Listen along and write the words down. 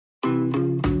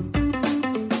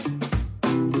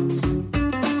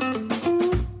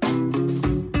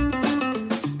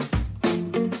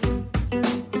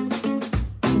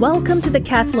Welcome to the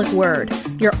Catholic Word,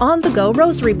 your on-the-go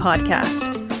rosary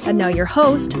podcast. And now your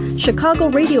host, Chicago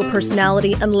radio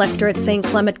personality and lector at St.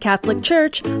 Clement Catholic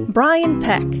Church, Brian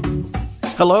Peck.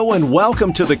 Hello and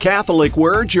welcome to the Catholic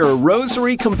Word, your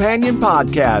Rosary Companion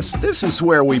podcast. This is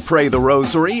where we pray the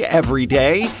Rosary every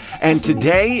day. And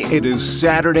today it is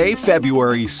Saturday,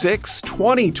 February 6,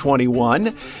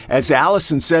 2021. As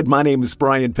Allison said, my name is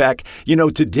Brian Peck. You know,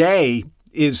 today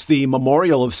is the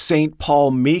memorial of St.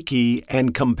 Paul Miki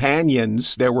and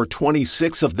companions. There were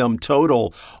 26 of them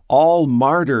total, all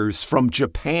martyrs from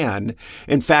Japan.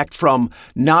 In fact, from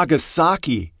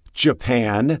Nagasaki,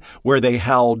 Japan, where they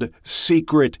held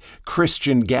secret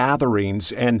Christian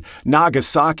gatherings. And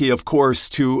Nagasaki, of course,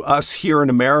 to us here in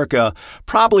America,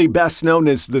 probably best known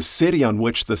as the city on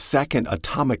which the second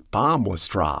atomic bomb was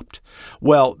dropped.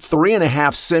 Well,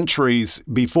 3.5 centuries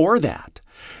before that,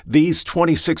 these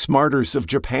 26 martyrs of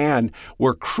Japan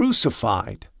were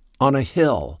crucified on a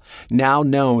hill now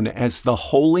known as the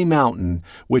Holy Mountain,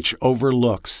 which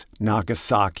overlooks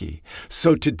Nagasaki.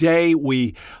 So today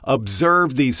we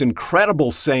observe these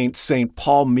incredible saints, St.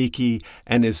 Paul Miki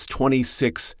and his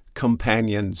 26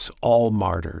 companions, all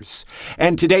martyrs.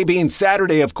 And today being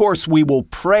Saturday, of course, we will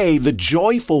pray the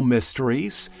joyful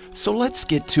mysteries. So let's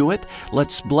get to it.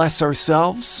 Let's bless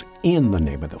ourselves in the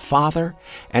name of the Father,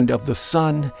 and of the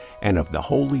Son, and of the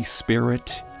Holy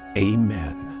Spirit.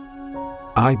 Amen.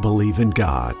 I believe in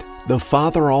God, the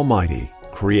Father Almighty,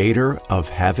 creator of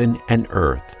heaven and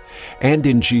earth, and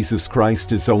in Jesus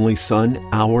Christ, his only Son,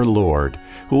 our Lord,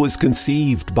 who was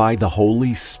conceived by the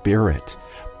Holy Spirit,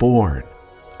 born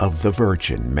of the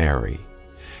Virgin Mary.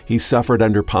 He suffered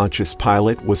under Pontius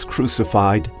Pilate, was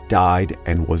crucified, died,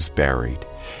 and was buried.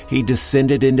 He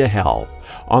descended into hell.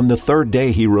 On the third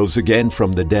day he rose again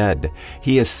from the dead.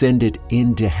 He ascended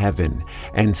into heaven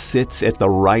and sits at the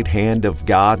right hand of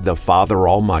God the Father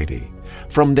Almighty.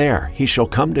 From there he shall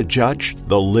come to judge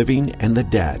the living and the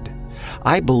dead.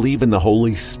 I believe in the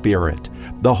Holy Spirit,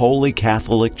 the Holy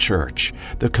Catholic Church,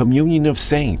 the communion of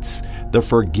saints, the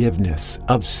forgiveness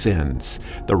of sins,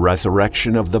 the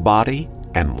resurrection of the body,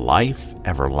 and life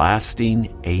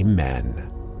everlasting. Amen.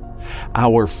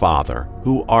 Our Father,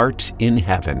 who art in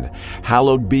heaven,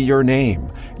 hallowed be your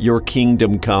name. Your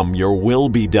kingdom come, your will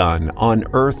be done, on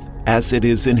earth as it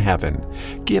is in heaven.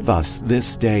 Give us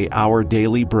this day our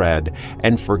daily bread,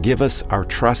 and forgive us our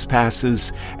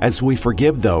trespasses, as we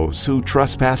forgive those who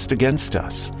trespass against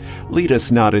us. Lead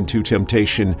us not into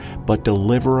temptation, but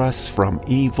deliver us from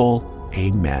evil.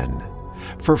 Amen.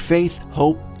 For faith,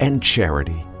 hope, and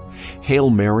charity. Hail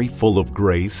Mary, full of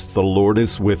grace, the Lord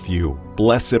is with you.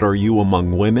 Blessed are you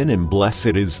among women, and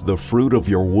blessed is the fruit of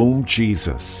your womb,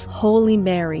 Jesus. Holy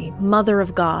Mary, Mother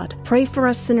of God, pray for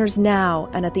us sinners now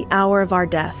and at the hour of our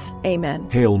death. Amen.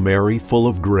 Hail Mary, full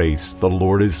of grace, the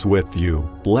Lord is with you.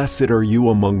 Blessed are you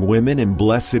among women, and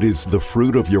blessed is the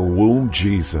fruit of your womb,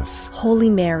 Jesus. Holy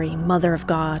Mary, Mother of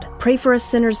God, pray for us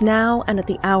sinners now and at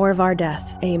the hour of our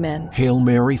death. Amen. Hail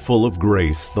Mary, full of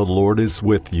grace, the Lord is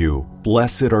with you.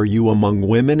 Blessed are you among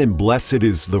women, and blessed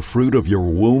is the fruit of your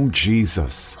womb,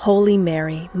 Jesus. Holy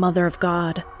Mary, Mother of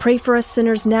God, pray for us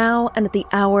sinners now and at the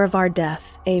hour of our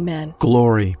death. Amen.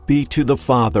 Glory be to the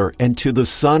Father, and to the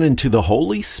Son, and to the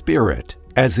Holy Spirit,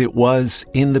 as it was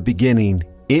in the beginning,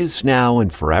 is now,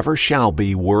 and forever shall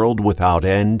be, world without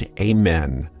end.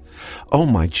 Amen. O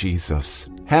my Jesus,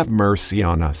 have mercy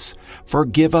on us.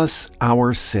 Forgive us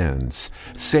our sins.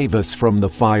 Save us from the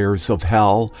fires of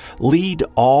hell. Lead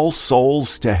all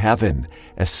souls to heaven,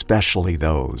 especially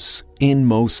those in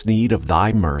most need of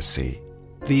thy mercy.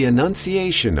 The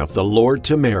Annunciation of the Lord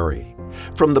to Mary.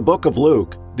 From the book of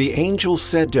Luke, the angel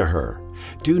said to her,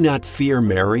 Do not fear,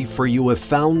 Mary, for you have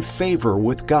found favor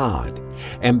with God.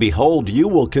 And behold, you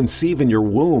will conceive in your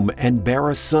womb and bear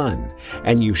a son,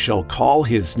 and you shall call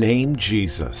his name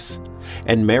Jesus.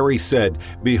 And Mary said,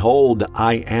 Behold,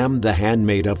 I am the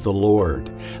handmaid of the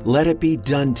Lord. Let it be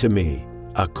done to me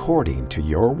according to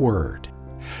your word.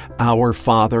 Our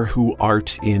Father, who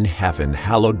art in heaven,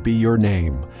 hallowed be your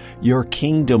name. Your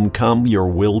kingdom come, your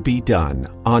will be done,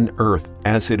 on earth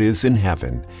as it is in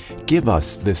heaven. Give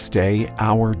us this day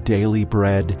our daily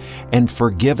bread, and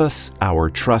forgive us our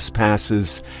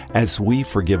trespasses, as we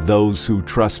forgive those who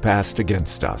trespass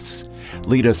against us.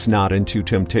 Lead us not into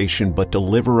temptation, but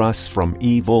deliver us from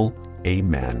evil.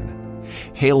 Amen.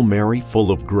 Hail Mary,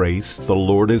 full of grace, the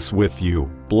Lord is with you.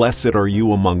 Blessed are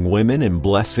you among women, and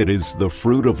blessed is the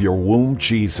fruit of your womb,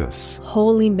 Jesus.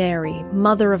 Holy Mary,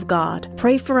 Mother of God,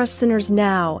 pray for us sinners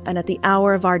now and at the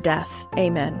hour of our death.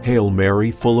 Amen. Hail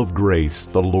Mary, full of grace,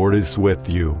 the Lord is with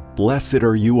you. Blessed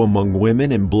are you among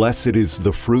women, and blessed is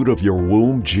the fruit of your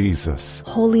womb, Jesus.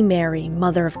 Holy Mary,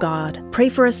 Mother of God, pray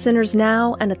for us sinners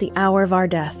now and at the hour of our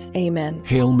death. Amen.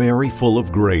 Hail Mary, full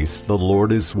of grace, the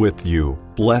Lord is with you.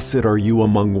 Blessed are you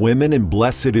among women, and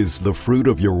blessed is the fruit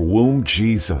of your womb,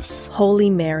 Jesus. Holy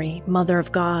Mary, Mother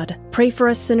of God, pray for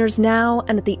us sinners now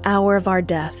and at the hour of our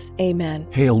death. Amen.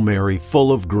 Hail Mary,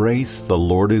 full of grace, the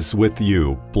Lord is with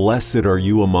you. Blessed are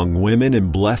you among women,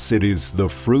 and blessed is the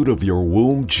fruit of your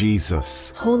womb,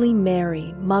 Jesus. Holy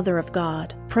Mary, Mother of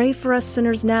God, pray for us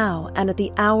sinners now and at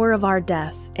the hour of our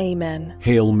death. Amen.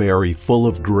 Hail Mary, full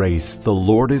of grace, the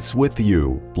Lord is with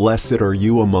you. Blessed are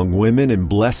you among women, and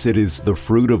blessed is the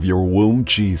fruit of your womb,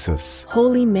 Jesus.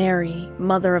 Holy Mary,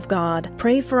 Mother of God,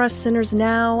 pray for us sinners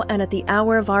now and at the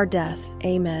hour of our death.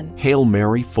 Amen. Hail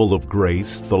Mary, full of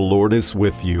grace, the Lord is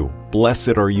with you.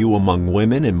 Blessed are you among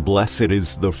women, and blessed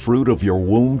is the fruit of your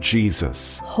womb,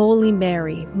 Jesus. Holy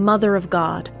Mary, Mother of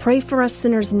God, pray for us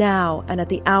sinners now and at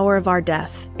the hour of our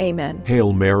death. Amen.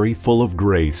 Hail Mary, full of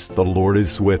grace, the Lord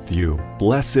is with you.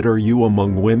 Blessed are you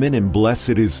among women, and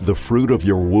blessed is the fruit of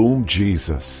your womb,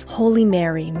 Jesus. Holy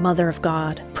Mary, Mother of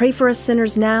God, pray for us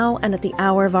sinners now and at the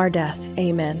hour of our death.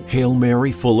 Amen. Hail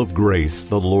Mary, full of grace,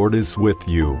 the Lord is with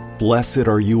you. Blessed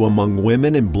are you among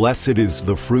women, and blessed is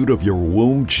the fruit of your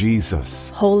womb, Jesus.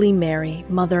 Holy Mary,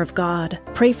 Mother of God,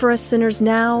 pray for us sinners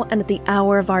now and at the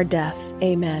hour of our death.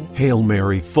 Amen. Hail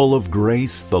Mary, full of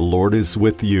grace, the Lord is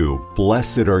with you.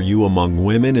 Blessed are you among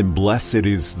women, and blessed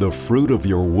is the fruit of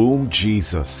your womb,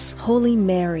 Jesus. Holy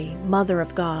Mary, Mother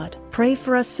of God, pray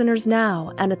for us sinners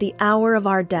now and at the hour of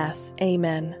our death.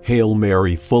 Amen. Hail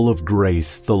Mary, full of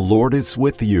grace, the Lord is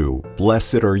with you.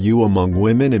 Blessed are you among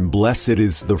women, and blessed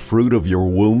is the fruit of your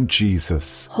womb,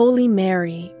 Jesus. Holy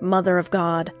Mary, Mother of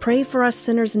God, pray for us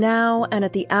sinners now and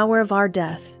at the hour of our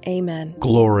death. Amen.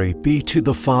 Glory be to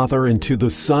the Father, and to the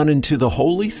Son, and to the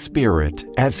Holy Spirit,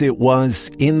 as it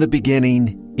was in the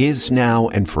beginning, is now,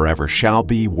 and forever shall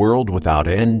be, world without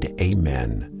end.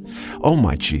 Amen. O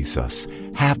my Jesus,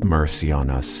 have mercy on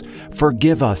us.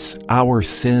 Forgive us our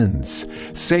sins.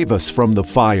 Save us from the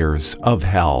fires of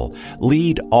hell.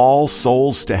 Lead all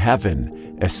souls to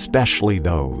heaven, especially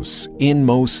those in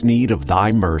most need of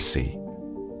thy mercy.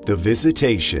 The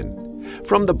Visitation.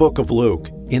 From the book of Luke.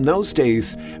 In those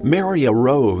days, Mary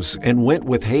arose and went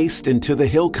with haste into the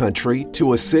hill country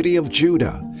to a city of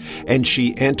Judah. And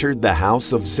she entered the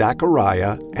house of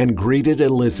Zechariah and greeted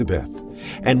Elizabeth.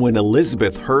 And when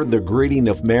Elizabeth heard the greeting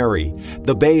of Mary,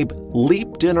 the babe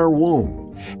leaped in her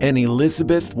womb, and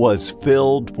Elizabeth was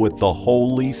filled with the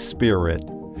Holy Spirit.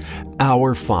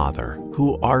 Our Father,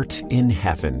 who art in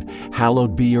heaven,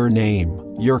 hallowed be your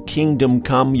name. Your kingdom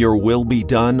come, your will be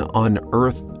done on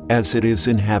earth as it is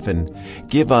in heaven.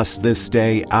 Give us this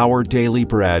day our daily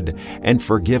bread, and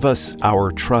forgive us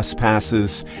our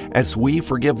trespasses, as we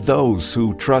forgive those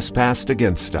who trespass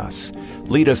against us.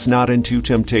 Lead us not into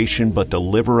temptation, but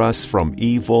deliver us from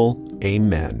evil.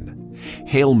 Amen.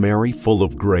 Hail Mary, full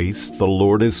of grace, the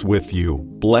Lord is with you.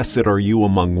 Blessed are you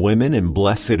among women, and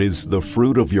blessed is the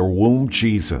fruit of your womb,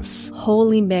 Jesus.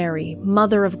 Holy Mary,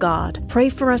 Mother of God, pray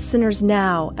for us sinners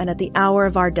now and at the hour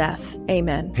of our death.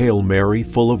 Amen. Hail Mary,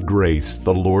 full of grace,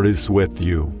 the Lord is with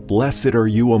you. Blessed are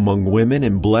you among women,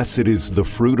 and blessed is the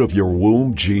fruit of your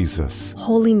womb, Jesus.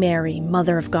 Holy Mary,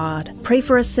 Mother of God, pray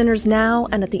for us sinners now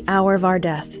and at the hour of our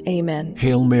death. Amen.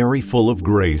 Hail Mary, full of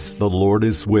grace, the Lord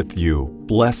is with you.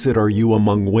 Blessed are you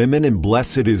among women, and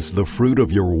blessed is the fruit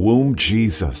of your womb,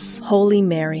 Jesus. Holy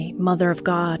Mary, Mother of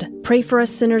God, pray for us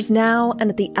sinners now and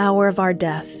at the hour of our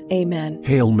death. Amen.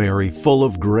 Hail Mary, full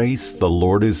of grace, the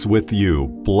Lord is with you.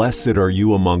 Blessed are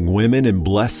you among women, and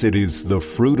blessed is the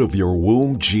fruit of your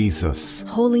womb, Jesus.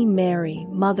 Holy Mary,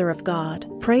 Mother of God,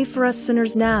 pray for us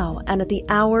sinners now and at the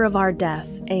hour of our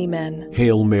death. Amen.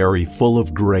 Hail Mary, full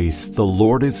of grace, the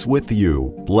Lord is with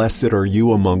you. Blessed are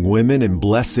you among women, and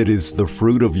blessed is the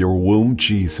fruit of your womb,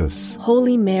 Jesus.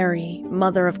 Holy Mary,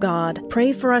 Mother of God,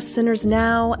 pray for us sinners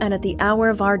now and at the hour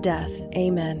of our death.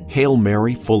 Amen. Hail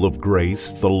Mary, full of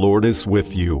grace, the Lord is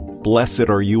with you. Blessed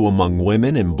are you among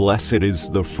women, and blessed is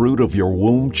the fruit of your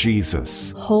womb,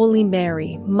 Jesus. Holy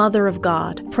Mary, Mother of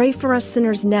God, pray for us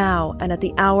sinners now and at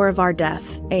the hour of our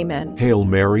death. Amen. Hail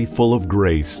Mary, full of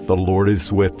grace, the Lord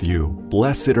is with you.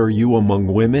 Blessed are you among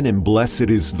women, and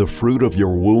blessed is the fruit of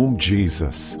your womb,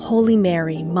 Jesus. Holy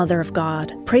Mary, Mother of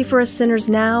God, pray for us sinners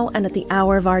now and at the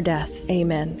hour of our death.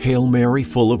 Amen. Hail Mary,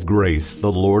 full of grace,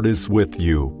 the Lord is with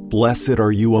you. Blessed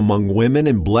are you among women,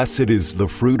 and blessed is the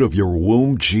fruit of your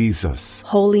womb, Jesus.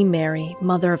 Holy Mary,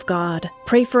 Mother of God,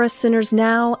 pray for us sinners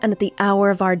now and at the hour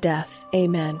of our death.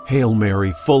 Amen. Hail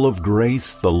Mary, full of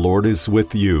grace, the Lord is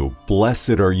with you.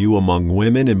 Blessed are you among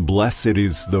women, and blessed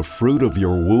is the fruit of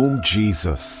your womb,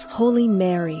 Jesus. Holy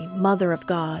Mary, Mother of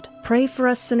God, pray for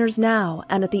us sinners now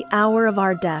and at the hour of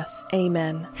our death.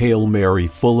 Amen. Hail Mary,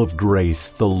 full of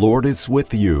grace, the Lord is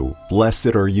with you.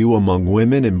 Blessed are you among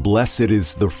women, and blessed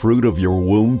is the fruit of your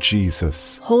womb,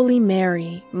 Jesus. Holy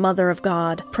Mary, Mother of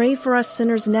God, pray for us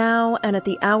sinners now and at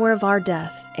the hour of our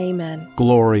death. Amen.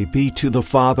 Glory be to the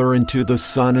Father, and to the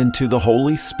Son, and to the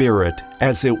Holy Spirit,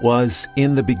 as it was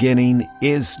in the beginning,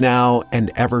 is now,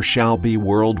 and ever shall be,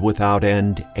 world without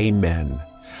end. Amen.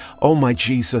 O my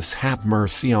Jesus, have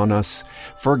mercy on us.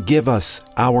 Forgive us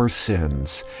our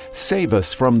sins. Save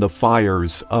us from the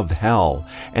fires of hell,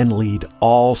 and lead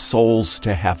all souls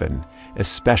to heaven,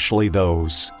 especially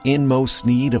those in most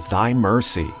need of thy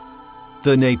mercy.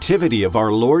 The Nativity of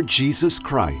our Lord Jesus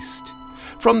Christ.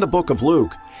 From the book of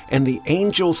Luke, and the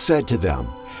angel said to them,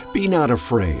 Be not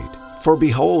afraid, for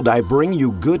behold, I bring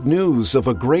you good news of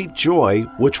a great joy,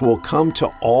 which will come to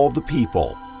all the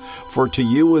people. For to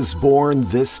you is born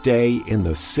this day in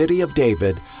the city of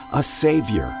David a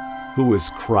Savior, who is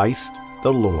Christ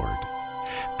the Lord.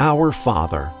 Our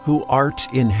Father, who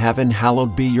art in heaven,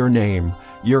 hallowed be your name.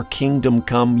 Your kingdom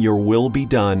come, your will be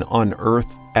done on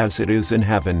earth as it is in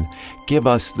heaven. Give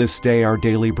us this day our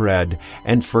daily bread,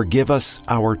 and forgive us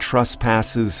our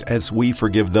trespasses as we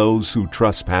forgive those who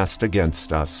trespass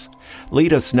against us.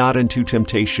 Lead us not into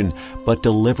temptation, but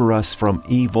deliver us from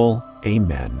evil.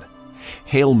 Amen.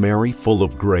 Hail Mary, full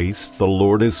of grace, the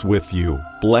Lord is with you.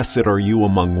 Blessed are you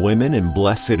among women, and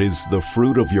blessed is the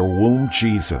fruit of your womb,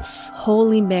 Jesus.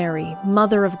 Holy Mary,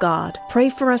 Mother of God, pray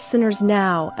for us sinners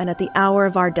now and at the hour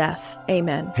of our death.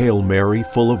 Amen. Hail Mary,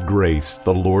 full of grace,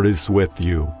 the Lord is with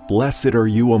you. Blessed are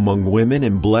you among women,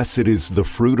 and blessed is the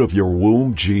fruit of your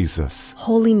womb, Jesus.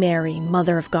 Holy Mary,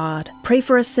 Mother of God, pray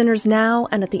for us sinners now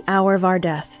and at the hour of our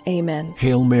death. Amen.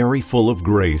 Hail Mary, full of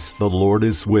grace, the Lord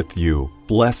is with you.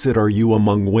 Blessed are you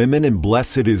among women, and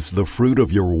blessed is the fruit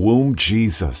of your womb,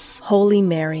 Jesus. Holy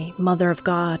Mary, Mother of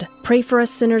God, pray for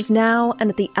us sinners now and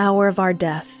at the hour of our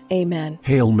death. Amen.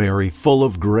 Hail Mary, full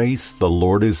of grace, the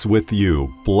Lord is with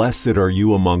you. Blessed are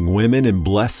you among women, and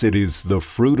blessed is the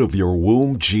fruit of your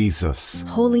womb, Jesus.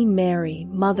 Holy Mary,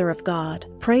 Mother of God,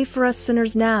 pray for us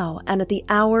sinners now and at the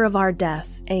hour of our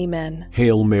death. Amen.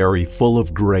 Hail Mary, full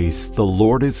of grace, the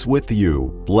Lord is with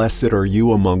you. Blessed are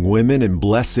you among women, and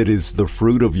blessed is the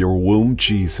fruit of your womb,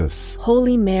 Jesus.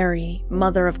 Holy Mary,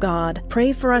 Mother of God,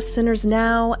 pray for us sinners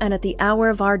now and at the hour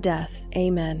of our death.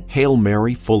 Amen. Hail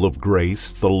Mary, full of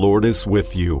grace, the Lord is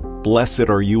with you. Blessed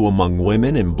are you among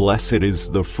women, and blessed is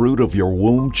the fruit of your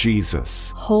womb,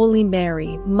 Jesus. Holy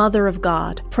Mary, Mother of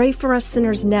God, pray for us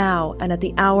sinners now and at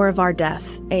the hour of our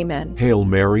death. Amen. Hail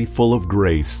Mary, full of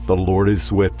grace, the Lord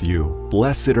is with you.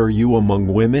 Blessed are you among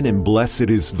women, and blessed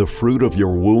is the fruit of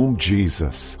your womb,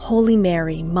 Jesus. Holy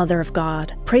Mary, Mother of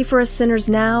God, pray for us sinners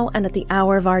now and at the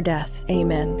hour of our death.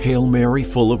 Amen. Hail Mary,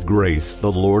 full of grace,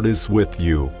 the Lord is with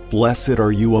you. Blessed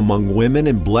are you among women,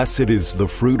 and blessed is the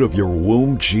fruit of your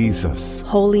womb, Jesus.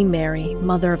 Holy Mary,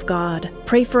 Mother of God,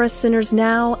 pray for us sinners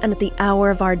now and at the hour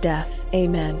of our death.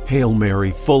 Amen. Hail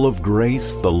Mary, full of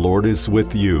grace, the Lord is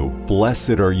with you.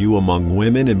 Blessed are you among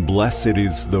women, and blessed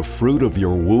is the fruit of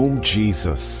your womb,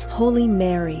 Jesus. Holy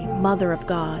Mary, Mother of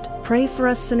God, pray for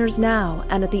us sinners now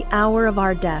and at the hour of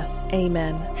our death.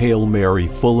 Amen. Hail Mary,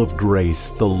 full of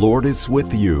grace, the Lord is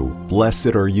with you.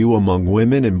 Blessed are you among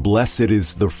women, and blessed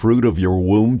is the fruit of your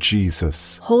womb,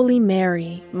 Jesus. Holy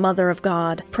Mary, Mother of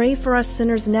God, pray for us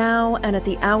sinners now and at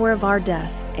the hour of our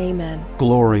death. Amen.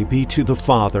 Glory be to the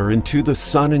Father, and to the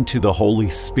Son, and to the Holy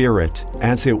Spirit,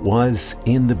 as it was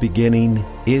in the beginning,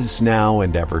 is now,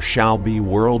 and ever shall be,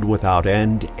 world without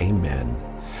end. Amen.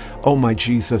 O my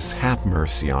Jesus, have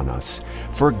mercy on us.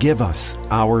 Forgive us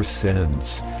our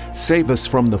sins. Save us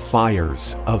from the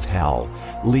fires of hell.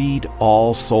 Lead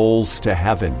all souls to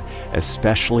heaven,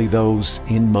 especially those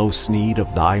in most need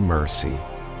of thy mercy.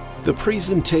 The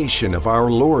presentation of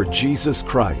our Lord Jesus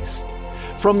Christ.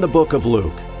 From the book of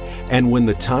Luke. And when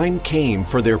the time came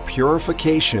for their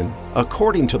purification,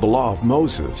 according to the law of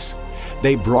Moses,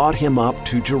 they brought him up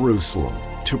to Jerusalem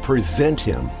to present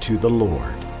him to the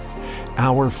Lord.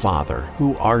 Our Father,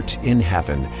 who art in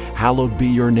heaven, hallowed be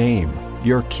your name.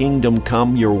 Your kingdom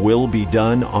come, your will be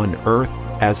done on earth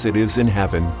as it is in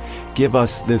heaven. Give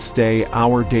us this day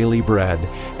our daily bread,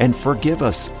 and forgive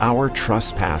us our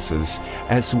trespasses,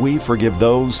 as we forgive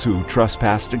those who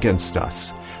trespass against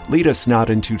us. Lead us not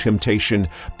into temptation,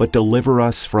 but deliver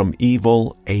us from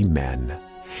evil. Amen.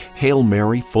 Hail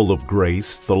Mary, full of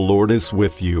grace, the Lord is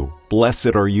with you.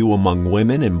 Blessed are you among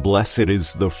women, and blessed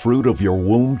is the fruit of your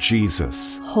womb,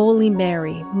 Jesus. Holy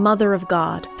Mary, Mother of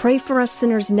God, pray for us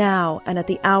sinners now and at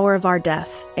the hour of our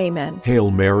death. Amen.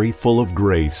 Hail Mary, full of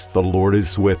grace, the Lord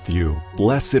is with you.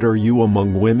 Blessed are you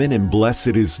among women, and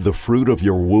blessed is the fruit of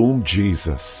your womb,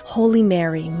 Jesus. Holy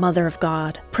Mary, Mother of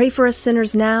God, pray for us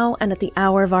sinners now and at the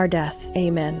hour of our death.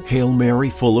 Amen. Hail Mary,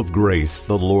 full of grace,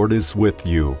 the Lord is with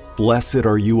you. Blessed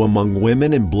are you among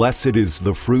women, and blessed is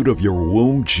the fruit of your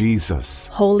womb, Jesus.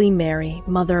 Holy Mary,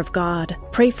 Mother of God,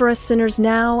 pray for us sinners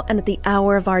now and at the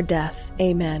hour of our death.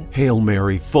 Amen. Hail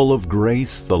Mary, full of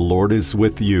grace, the Lord is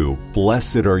with you.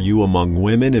 Blessed are you among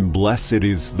women, and blessed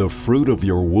is the fruit of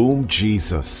your womb,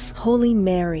 Jesus. Holy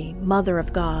Mary, Mother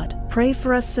of God, pray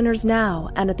for us sinners now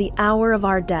and at the hour of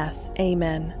our death.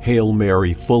 Amen. Hail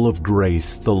Mary, full of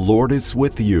grace, the Lord is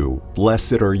with you.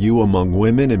 Blessed are you among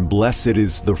women, and blessed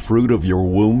is the fruit of your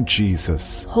womb,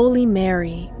 Jesus. Holy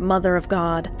Mary, Mother of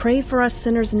God, pray for us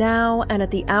sinners now and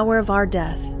at the hour of our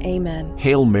death. Amen.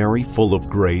 Hail Mary, full of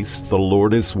grace, the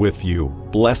Lord is with you.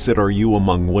 Blessed are you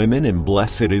among women, and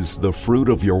blessed is the fruit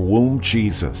of your womb,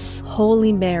 Jesus.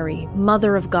 Holy Mary,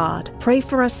 Mother of God, pray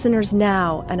for us sinners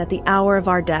now and at the hour of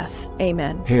our death.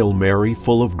 Amen. Hail Mary,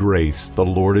 full of grace, the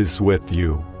Lord is with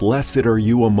you. Blessed are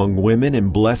you among women,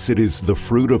 and blessed is the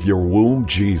fruit of your womb,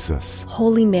 Jesus.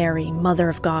 Holy Mary, Mother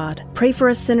of God, pray for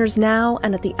us sinners now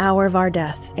and at the hour of our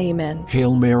death. Amen.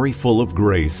 Hail Mary, full of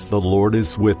grace, the Lord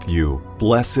is with you.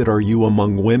 Blessed are you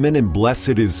among women, and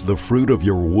blessed is the fruit of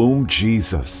your womb,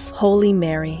 Jesus. Holy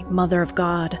Mary, Mother of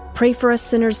God, pray for us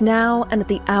sinners now and at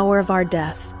the hour of our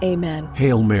death. Amen.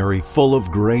 Hail Mary, full of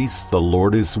grace, the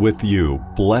Lord is with you.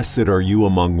 Blessed are you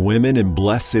among women, and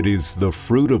blessed is the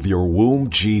fruit of your womb,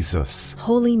 Jesus.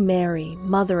 Holy Mary,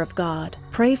 Mother of God,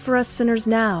 pray for us sinners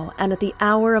now and at the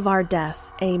hour of our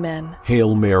death. Amen.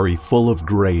 Hail Mary, full of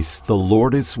grace, the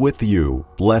Lord is with you.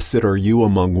 Blessed are you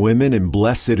among women, and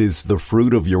blessed is the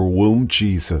fruit of your womb,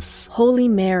 Jesus. Holy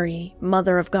Mary,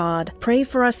 Mother of God, pray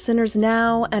for us sinners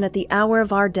now and at the hour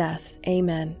of our death.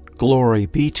 Amen. Glory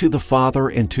be to the Father,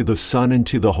 and to the Son, and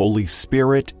to the Holy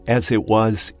Spirit, as it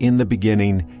was in the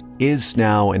beginning, is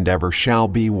now, and ever shall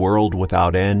be, world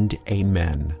without end.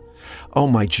 Amen. O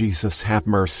my Jesus, have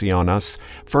mercy on us.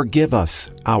 Forgive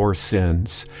us our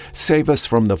sins. Save us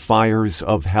from the fires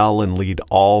of hell, and lead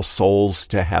all souls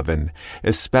to heaven,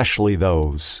 especially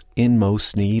those in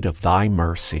most need of thy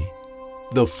mercy.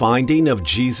 The finding of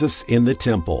Jesus in the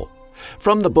temple.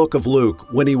 From the book of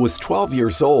Luke, when he was 12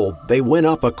 years old, they went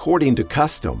up according to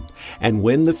custom. And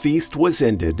when the feast was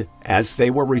ended, as they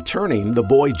were returning, the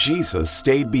boy Jesus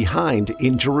stayed behind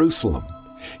in Jerusalem.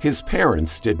 His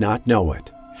parents did not know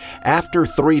it. After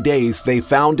 3 days, they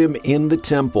found him in the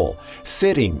temple,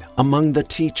 sitting among the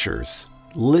teachers,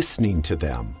 listening to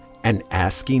them and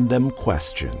asking them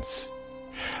questions.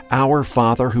 Our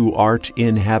Father, who art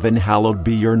in heaven, hallowed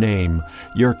be your name.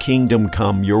 Your kingdom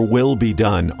come, your will be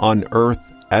done, on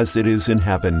earth as it is in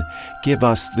heaven. Give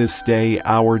us this day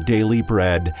our daily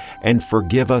bread, and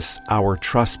forgive us our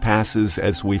trespasses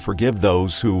as we forgive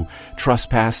those who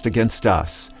trespass against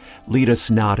us. Lead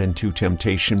us not into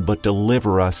temptation, but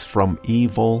deliver us from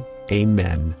evil.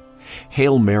 Amen.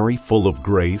 Hail Mary, full of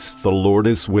grace, the Lord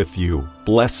is with you.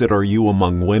 Blessed are you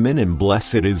among women, and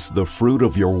blessed is the fruit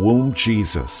of your womb,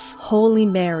 Jesus. Holy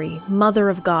Mary, Mother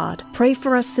of God, pray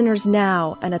for us sinners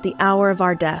now and at the hour of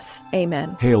our death.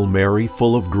 Amen. Hail Mary,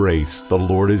 full of grace, the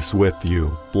Lord is with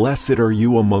you. Blessed are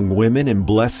you among women, and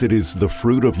blessed is the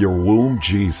fruit of your womb,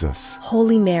 Jesus.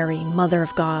 Holy Mary, Mother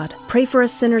of God, pray for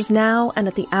us sinners now and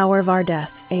at the hour of our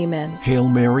death. Amen. Hail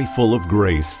Mary, full of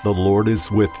grace, the Lord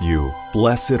is with you.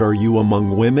 Blessed are you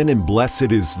among women, and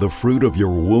blessed is the fruit of your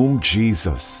womb,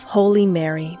 Jesus. Holy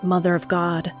Mary, Mother of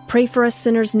God, pray for us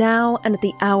sinners now and at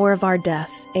the hour of our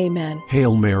death. Amen.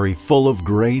 Hail Mary, full of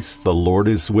grace, the Lord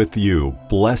is with you.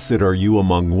 Blessed are you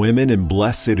among women, and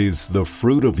blessed is the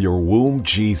fruit of your womb,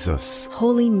 Jesus.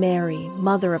 Holy Mary,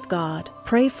 Mother of God,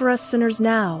 pray for us sinners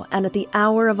now and at the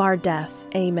hour of our death.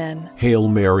 Amen. Hail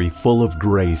Mary, full of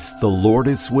grace, the Lord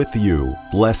is with you.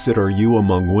 Blessed are you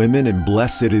among women, and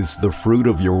blessed is the fruit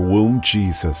of your womb,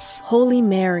 Jesus. Holy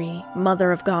Mary,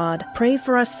 Mother of God, pray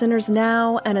for us sinners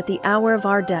now and at the hour of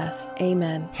our death.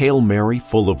 Amen. Hail Mary,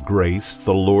 full of grace,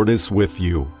 the Lord is with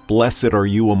you. Blessed are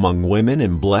you among women,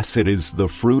 and blessed is the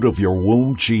fruit of your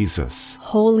womb, Jesus.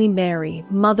 Holy Mary,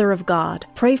 Mother of God,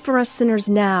 pray for us sinners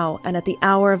now and at the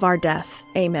hour of our death.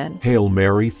 Amen. Hail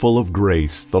Mary, full of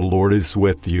grace, the Lord is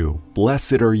with you.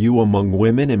 Blessed are you among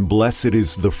women, and blessed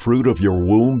is the fruit of your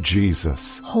womb,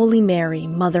 Jesus. Holy Mary,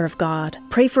 Mother of God,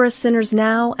 pray for us sinners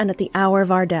now and at the hour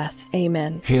of our death.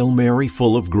 Amen. Hail Mary,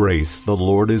 full of grace, the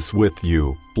Lord is with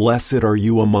you. Blessed are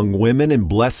you among women, and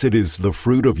blessed is the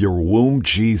fruit of your womb,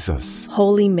 Jesus.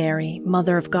 Holy Mary,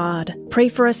 Mother of God, pray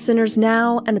for us sinners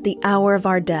now and at the hour of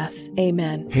our death.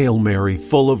 Amen. Hail Mary,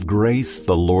 full of grace,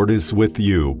 the Lord is with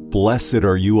you. Blessed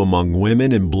are you among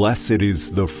women, and blessed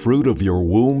is the fruit of your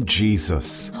womb,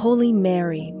 Jesus. Holy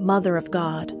Mary, Mother of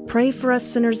God, pray for us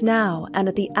sinners now and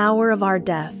at the hour of our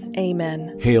death.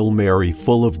 Amen. Hail Mary,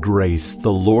 full of grace,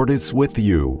 the Lord is with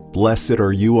you. Blessed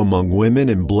are you among women,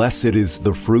 and blessed is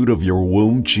the fruit of your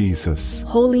womb, Jesus.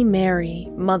 Holy Mary,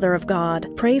 Mother of God,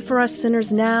 pray for us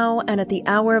sinners now and at the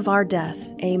hour of our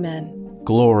death. Amen.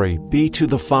 Glory be to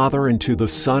the Father, and to the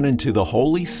Son, and to the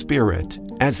Holy Spirit,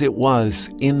 as it was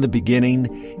in the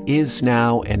beginning, is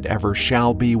now, and ever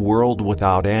shall be, world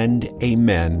without end.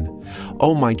 Amen.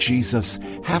 O my Jesus,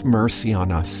 have mercy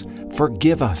on us.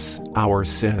 Forgive us our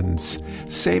sins.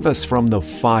 Save us from the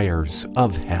fires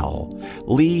of hell.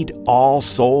 Lead all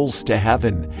souls to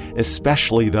heaven,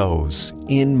 especially those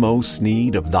in most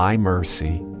need of thy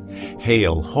mercy.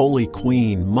 Hail, Holy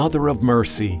Queen, Mother of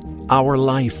Mercy, our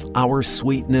life, our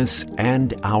sweetness,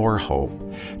 and our hope.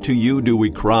 To you do we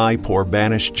cry, poor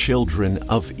banished children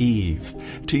of Eve.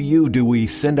 To you do we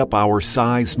send up our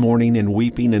sighs, mourning and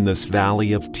weeping in this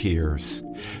valley of tears.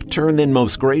 Turn then,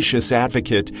 most gracious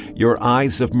Advocate, your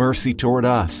eyes of mercy toward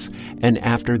us, and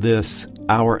after this,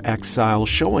 our exile,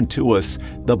 show unto us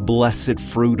the blessed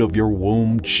fruit of your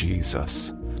womb,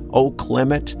 Jesus. O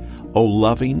clement, O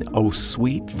loving, O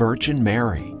sweet Virgin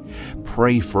Mary,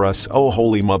 pray for us, O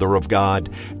Holy Mother of God,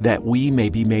 that we may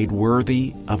be made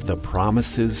worthy of the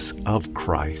promises of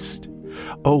Christ.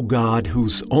 O God,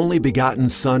 whose only begotten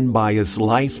Son by his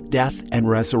life, death, and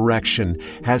resurrection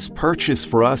has purchased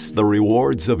for us the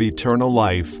rewards of eternal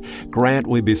life, grant,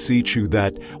 we beseech you,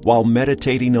 that while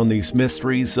meditating on these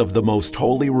mysteries of the most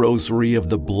holy rosary of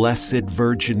the Blessed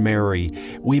Virgin Mary,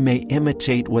 we may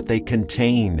imitate what they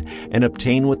contain and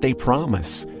obtain what they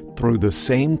promise. Through the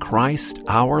same Christ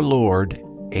our Lord.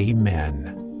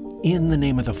 Amen. In the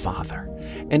name of the Father,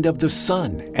 and of the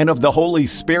Son, and of the Holy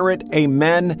Spirit.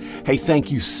 Amen. Hey,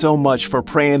 thank you so much for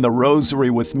praying the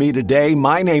rosary with me today.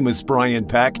 My name is Brian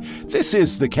Peck. This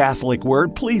is the Catholic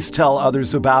Word. Please tell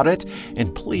others about it,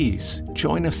 and please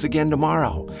join us again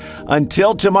tomorrow.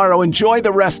 Until tomorrow, enjoy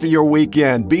the rest of your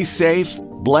weekend. Be safe,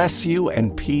 bless you,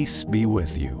 and peace be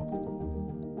with you.